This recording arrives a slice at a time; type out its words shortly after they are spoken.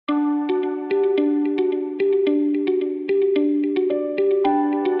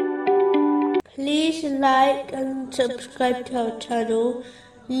like and subscribe to our channel.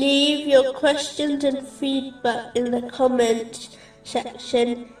 Leave your questions and feedback in the comments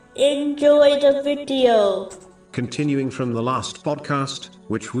section. Enjoy the video. Continuing from the last podcast,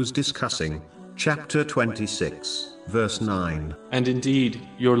 which was discussing chapter 26, verse 9. And indeed,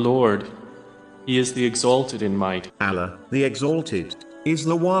 your Lord, He is the exalted in might. Allah, the exalted, is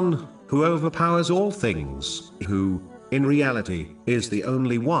the one who overpowers all things, who, in reality, is the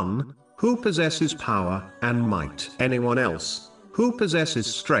only one who possesses power and might. Anyone else who possesses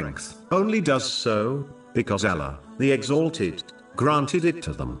strength only does so because Allah, the exalted, granted it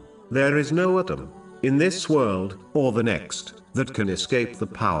to them. There is no atom in this world or the next that can escape the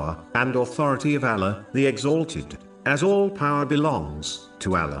power and authority of Allah, the exalted, as all power belongs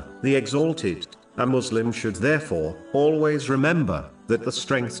to Allah, the exalted. A Muslim should therefore always remember that the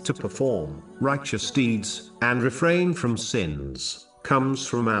strength to perform righteous deeds and refrain from sins comes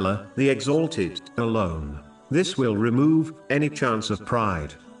from Allah, the exalted, alone. This will remove any chance of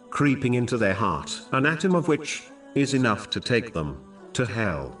pride creeping into their heart, an atom of which is enough to take them to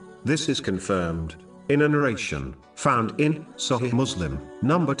hell. This is confirmed in a narration found in Sahih Muslim,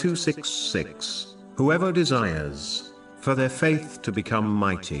 number 266. Whoever desires for their faith to become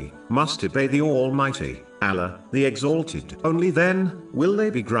mighty must obey the Almighty, Allah, the exalted. Only then will they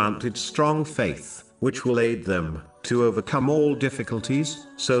be granted strong faith, which will aid them to overcome all difficulties,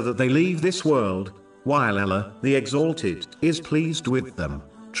 so that they leave this world while Allah, the exalted, is pleased with them.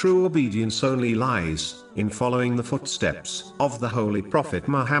 True obedience only lies in following the footsteps of the Holy Prophet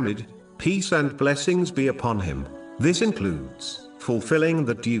Muhammad, peace and blessings be upon him. This includes fulfilling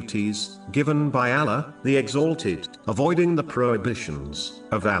the duties given by Allah, the exalted, avoiding the prohibitions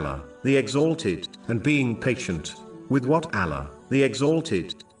of Allah, the exalted, and being patient with what Allah, the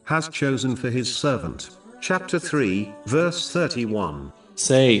exalted, has chosen for his servant. Chapter 3, verse 31.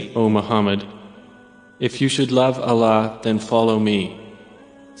 Say, O Muhammad, if you should love Allah, then follow me.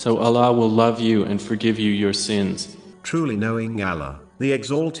 So Allah will love you and forgive you your sins. Truly knowing Allah, the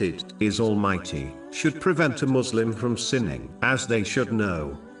exalted, is almighty, should prevent a Muslim from sinning. As they should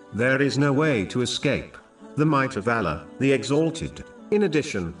know, there is no way to escape the might of Allah, the exalted. In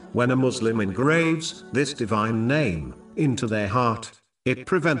addition, when a Muslim engraves this divine name into their heart, it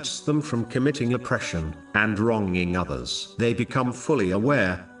prevents them from committing oppression and wronging others. They become fully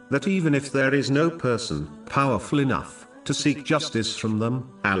aware that even if there is no person powerful enough to seek justice from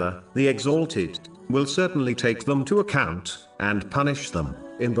them, Allah, the exalted, will certainly take them to account and punish them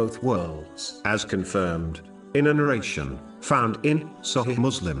in both worlds, as confirmed in a narration found in Sahih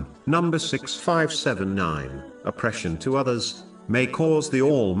Muslim, number 6579. Oppression to others may cause the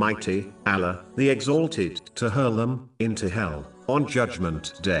Almighty, Allah, the exalted, to hurl them into hell on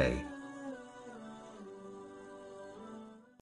Judgment Day.